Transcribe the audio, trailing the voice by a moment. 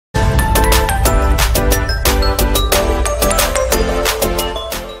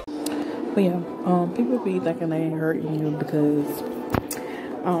But yeah, people be thinking they ain't hurting you because,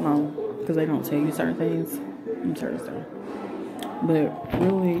 I don't know, because they don't tell you certain things. You certain stuff. But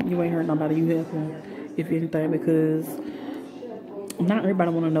really, you ain't hurt nobody. You help them, if anything, because not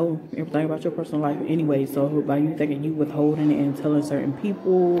everybody want to know everything about your personal life anyway. So by you thinking you withholding it and telling certain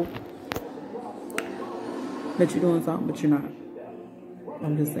people that you're doing something, but you're not.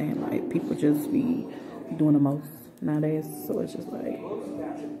 I'm just saying, like, people just be doing the most nowadays. So it's just like,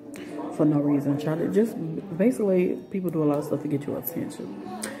 for no reason. Try to just, basically, people do a lot of stuff to get your attention.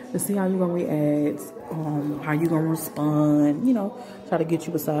 To see how you're going to react, how you're going to respond, you know, try to get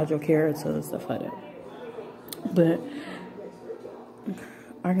you beside your character and stuff like that. But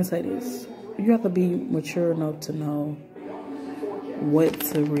I can say this. You have to be mature enough to know what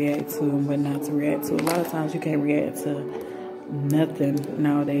to react to and what not to react to. A lot of times you can't react to nothing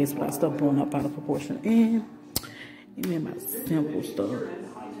nowadays without stuff blowing up out of proportion. And even about simple stuff.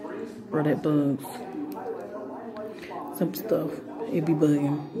 Or that bugs. Simple stuff. It be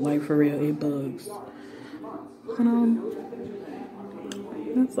bugging. Like, for real, it bugs. And,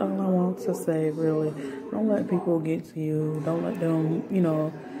 that's all I want to say, really. Don't let people get to you. Don't let them, you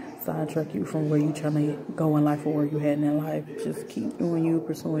know, sidetrack you from where you trying to go in life or where you heading in life. Just keep doing you,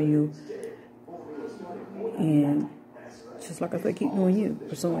 pursuing you. And just like I said, keep doing you,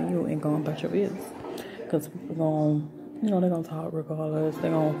 pursuing you, and going about your business. Because people going, you know, they're going to talk regardless.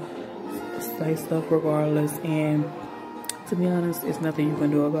 They're going to say stuff regardless. And to be honest, it's nothing you can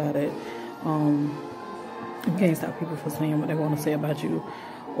do about it. You can't stop people from saying what they want to say about you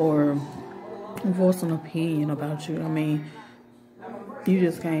or voice an opinion about you. I mean, you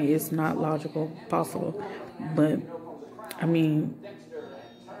just can't. It's not logical, possible. But, I mean,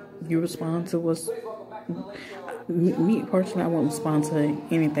 you respond to what's... Me, personally, I won't respond to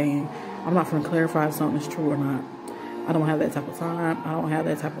anything. I'm not going to clarify if something is true or not. I don't have that type of time. I don't have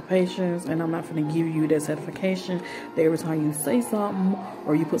that type of patience. And I'm not going to give you that certification that every time you say something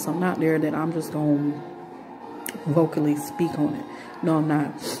or you put something out there that I'm just going to vocally speak on it. No, I'm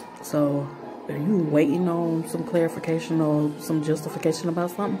not. So if you waiting on some clarification or some justification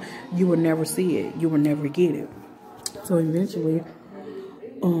about something, you will never see it. You will never get it. So eventually,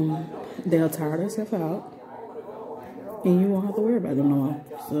 they'll tire themselves out and you won't have to worry about them no more.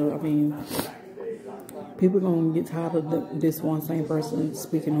 So, I mean, people gonna get tired of this one same person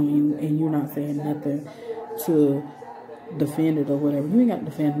speaking on you and you're not saying nothing to defend it or whatever. You ain't got to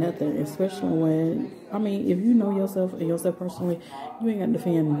defend nothing, especially when, I mean, if you know yourself and yourself personally, you ain't got to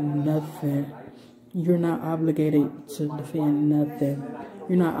defend nothing. You're not obligated to defend nothing.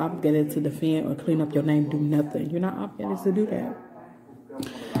 You're not obligated to defend or clean up your name, do nothing. You're not obligated to do that.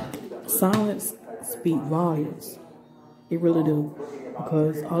 Silence speak volumes. It really do.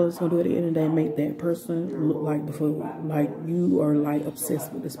 Because all it's going to do at the end of the day, make that person look like the fool. Like you are like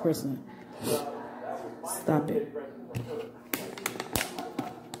obsessed with this person. Stop it.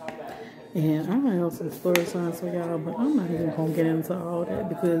 And I have some story signs for y'all, but I'm not even going to get into all that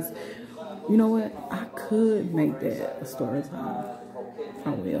because, you know what? I could make that a story sign. I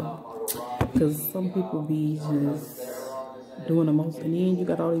will. Because some people be just doing the most. And then you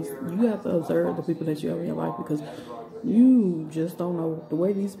got all these, you have to observe the people that you have in your life because you just don't know the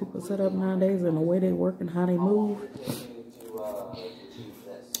way these people set up nowadays and the way they work and how they move.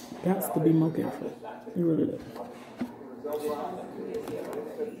 Got to be more careful. You really do.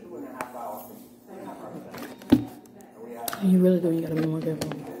 You really do. You gotta be more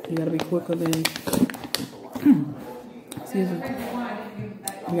careful. You gotta be quicker than. Excuse me.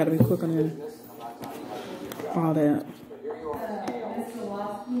 You gotta be quicker than all that.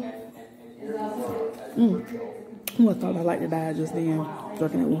 I thought I'd like to die just then,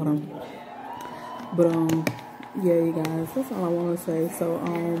 drinking that water. But yeah, you guys, that's all I want to say. So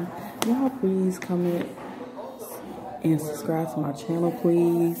y'all please comment and subscribe to my channel,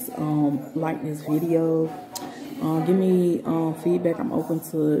 please. Like this video. Give me feedback. I'm open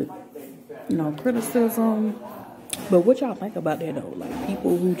to, you know, criticism. But what y'all think about that though? Like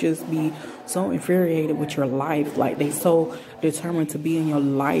people who just be so infuriated with your life, like they so determined to be in your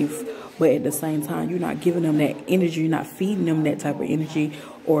life, but at the same time you're not giving them that energy, you're not feeding them that type of energy,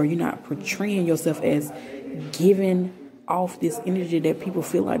 or you're not portraying yourself as giving off this energy that people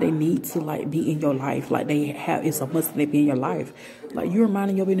feel like they need to like be in your life, like they have, it's a must that they be in your life. Like you're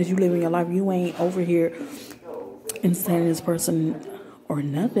minding your business, you live in your life, you ain't over here insane this person or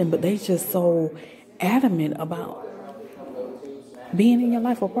nothing, but they just so adamant about being in your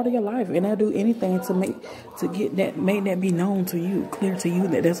life or part of your life, and they'll do anything to make that be known to you, clear to you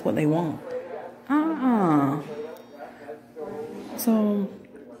that that's what they want. So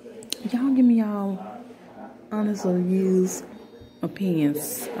y'all give me y'all honest reviews,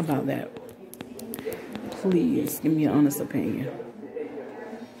 opinions about that. please give me an honest opinion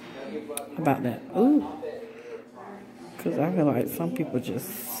about that. Ooh. Because I feel like some people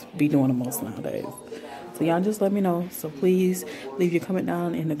just be doing the most nowadays. So y'all just let me know. So please leave your comment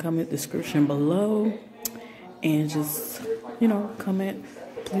down in the comment description below. And just, you know, comment.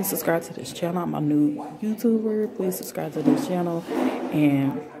 Please subscribe to this channel. I'm a new YouTuber. Please subscribe to this channel.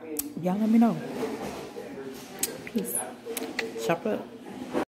 And y'all let me know. Peace. Shop up.